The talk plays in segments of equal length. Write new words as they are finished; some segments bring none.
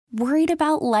Worried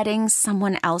about letting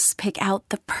someone else pick out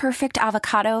the perfect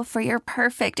avocado for your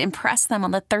perfect impress them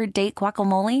on the third date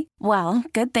guacamole? Well,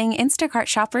 good thing Instacart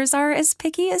shoppers are as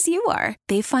picky as you are.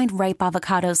 They find ripe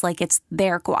avocados like it's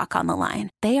their guac on the line.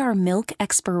 They are milk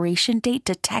expiration date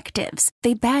detectives.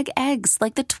 They bag eggs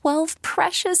like the 12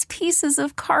 precious pieces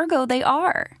of cargo they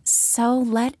are. So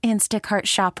let Instacart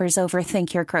shoppers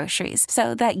overthink your groceries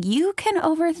so that you can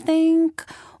overthink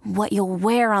what you'll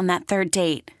wear on that third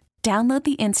date. Download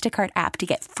the Instacart app to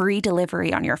get free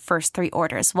delivery on your first 3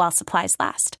 orders while supplies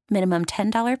last. Minimum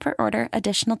 $10 per order.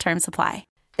 Additional terms apply.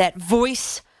 That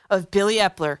voice of Billy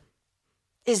Epler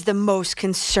is the most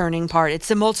concerning part. It's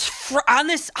the most, on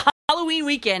this Halloween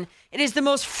weekend, it is the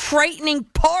most frightening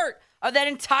part of that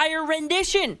entire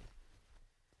rendition.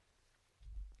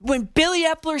 When Billy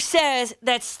Epler says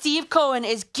that Steve Cohen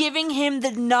is giving him the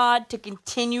nod to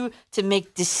continue to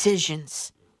make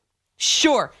decisions.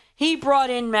 Sure. He brought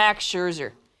in Max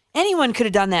Scherzer. Anyone could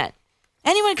have done that.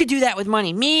 Anyone could do that with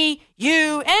money. Me,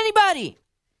 you, anybody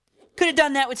could have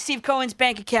done that with Steve Cohen's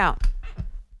bank account.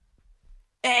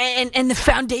 And the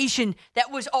foundation that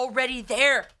was already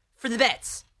there for the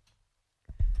Mets.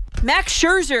 Max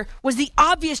Scherzer was the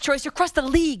obvious choice across the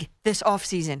league this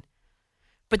offseason.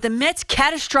 But the Mets'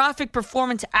 catastrophic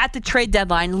performance at the trade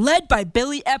deadline, led by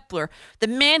Billy Epler, the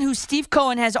man who Steve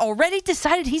Cohen has already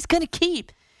decided he's going to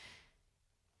keep,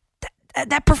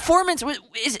 that performance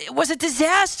was a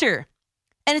disaster.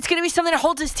 And it's going to be something that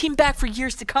holds his team back for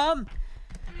years to come.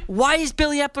 Why is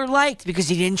Billy Epler liked? Because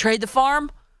he didn't trade the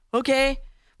farm? Okay.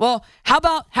 Well, how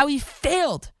about how he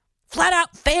failed, flat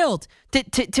out failed,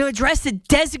 to address the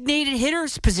designated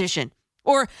hitter's position?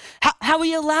 Or how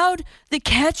he allowed the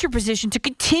catcher position to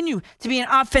continue to be an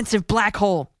offensive black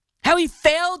hole? How he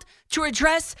failed to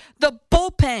address the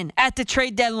bullpen at the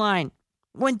trade deadline,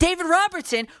 when David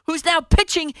Robertson, who's now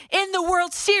pitching in the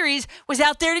World Series, was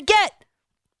out there to get.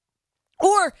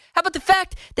 Or how about the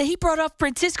fact that he brought up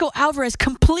Francisco Alvarez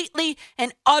completely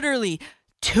and utterly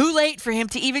too late for him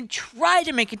to even try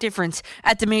to make a difference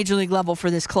at the major league level for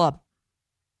this club?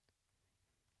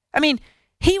 I mean,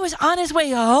 he was on his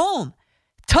way home.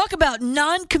 Talk about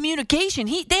non-communication.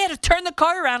 They had to turn the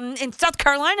car around in South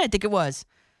Carolina, I think it was.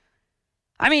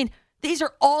 I mean, these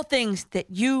are all things that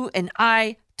you and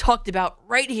I talked about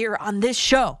right here on this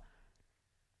show.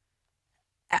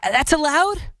 That's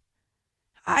allowed?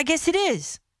 I guess it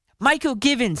is. Michael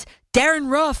Givens,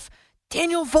 Darren Ruff,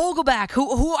 Daniel Vogelbach,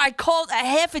 who I called a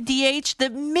half a DH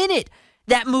the minute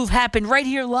that move happened right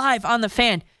here live on the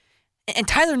Fan. And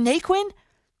Tyler Naquin,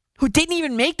 who didn't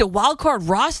even make the wild card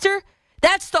roster.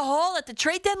 That's the haul at the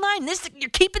trade deadline?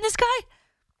 You're keeping this guy?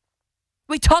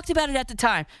 We talked about it at the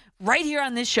time, right here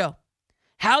on this show.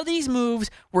 How these moves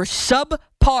were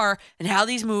subpar and how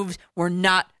these moves were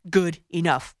not good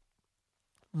enough.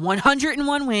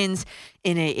 101 wins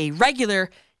in a regular,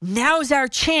 now's our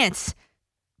chance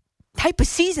type of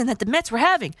season that the Mets were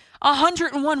having.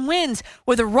 101 wins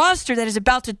with a roster that is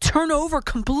about to turn over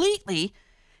completely,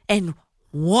 and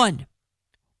one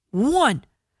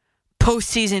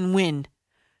postseason win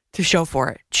to show for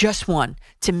it. Just one.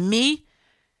 To me,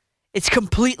 it's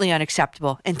completely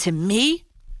unacceptable. And to me,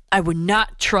 I would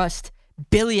not trust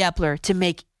Billy Epler to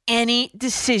make any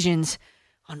decisions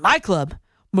on my club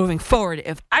moving forward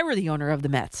if I were the owner of the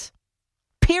Mets.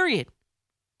 Period.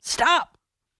 Stop.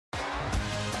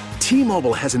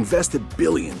 T-Mobile has invested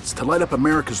billions to light up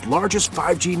America's largest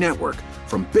 5G network,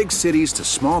 from big cities to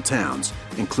small towns,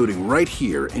 including right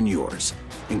here in yours.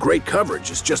 And great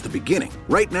coverage is just the beginning.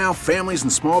 Right now, families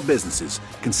and small businesses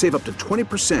can save up to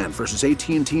 20% versus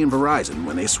AT&T and Verizon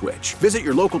when they switch. Visit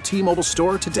your local T-Mobile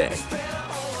store today.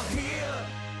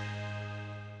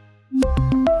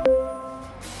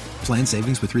 Plan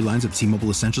savings with 3 lines of T-Mobile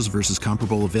Essentials versus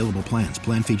comparable available plans.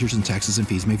 Plan features and taxes and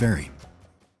fees may vary.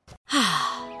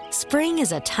 Spring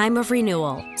is a time of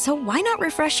renewal, so why not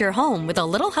refresh your home with a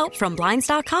little help from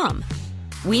Blinds.com?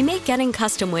 We make getting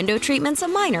custom window treatments a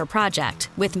minor project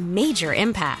with major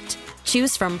impact.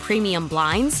 Choose from premium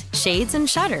blinds, shades, and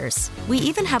shutters. We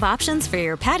even have options for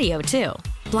your patio, too.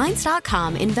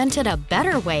 Blinds.com invented a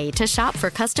better way to shop for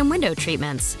custom window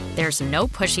treatments. There's no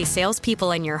pushy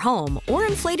salespeople in your home or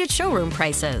inflated showroom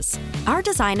prices. Our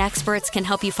design experts can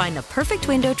help you find the perfect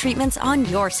window treatments on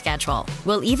your schedule.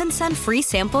 We'll even send free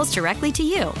samples directly to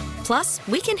you. Plus,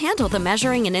 we can handle the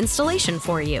measuring and installation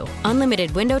for you.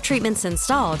 Unlimited window treatments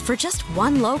installed for just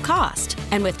one low cost.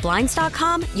 And with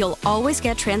Blinds.com, you'll always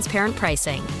get transparent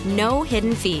pricing. No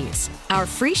hidden fees. Our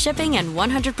free shipping and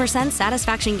 100%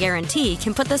 satisfaction guarantee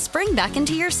can put the spring back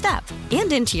into your step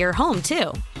and into your home,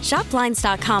 too. Shop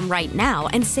Blinds.com right now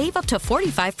and save up to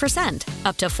 45%.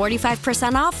 Up to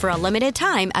 45% off for a limited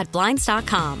time at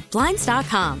Blinds.com.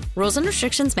 Blinds.com. Rules and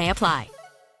restrictions may apply.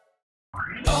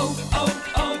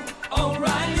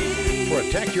 O'Reilly.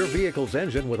 Protect your vehicle's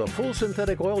engine with a full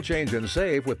synthetic oil change and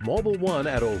save with Mobil 1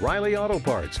 at O'Reilly Auto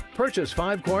Parts. Purchase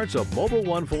 5 quarts of Mobil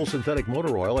 1 full synthetic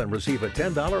motor oil and receive a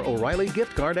 $10 O'Reilly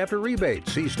gift card after rebate.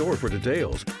 See store for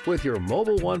details. With your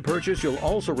Mobil 1 purchase, you'll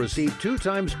also receive 2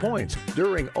 times points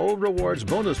during O Rewards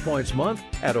Bonus Points Month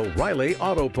at O'Reilly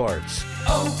Auto Parts.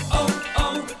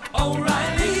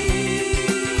 O'Reilly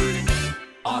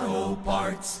Auto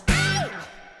Parts.